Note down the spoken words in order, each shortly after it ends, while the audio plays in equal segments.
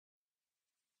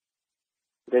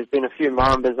there's been a few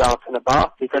mambas out and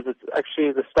about because it's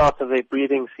actually the start of their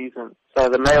breeding season. So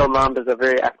the male mambas are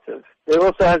very active. There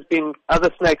also has been other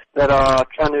snakes that are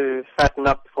trying to fatten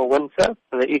up for winter. So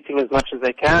they're eating as much as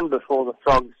they can before the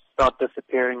frogs start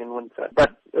disappearing in winter.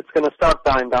 But it's going to start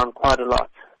dying down quite a lot.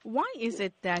 Why is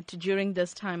it that during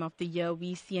this time of the year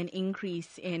we see an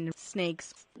increase in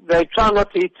snakes? They try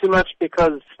not to eat too much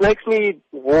because snakes need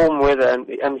warm weather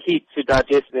and heat to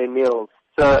digest their meals.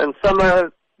 So in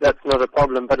summer, that's not a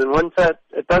problem. But in winter,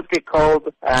 it does get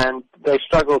cold and they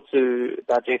struggle to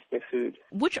digest their food.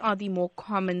 Which are the more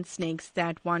common snakes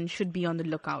that one should be on the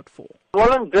lookout for?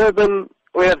 Well, in Durban,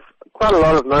 we have quite a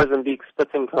lot of Mozambique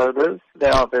spitting cobras. They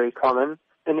are very common.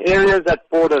 In areas that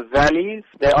border valleys,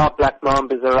 there are black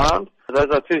mambas around. Those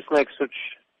are two snakes which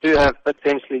do have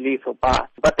potentially lethal bites.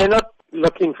 But they're not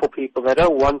looking for people. They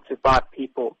don't want to bite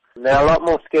people. They're a lot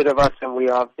more scared of us than we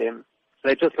are of them. So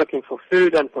they're just looking for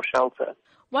food and for shelter.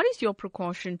 What is your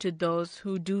precaution to those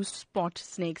who do spot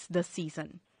snakes this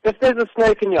season? If there's a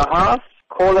snake in your house,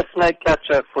 call a snake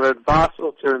catcher for advice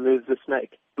or to remove the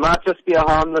snake. It might just be a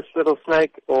harmless little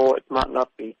snake or it might not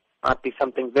be. It might be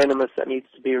something venomous that needs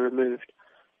to be removed.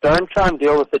 Don't try and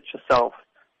deal with it yourself.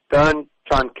 Don't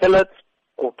try and kill it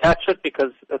or catch it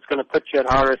because it's going to put you at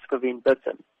high risk of being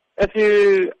bitten. If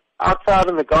you're outside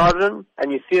in the garden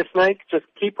and you see a snake, just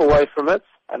keep away from it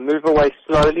and move away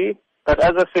slowly. But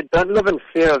as I said, don't live in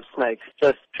fear of snakes.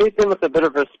 Just treat them with a bit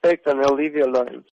of respect and they'll leave you alone.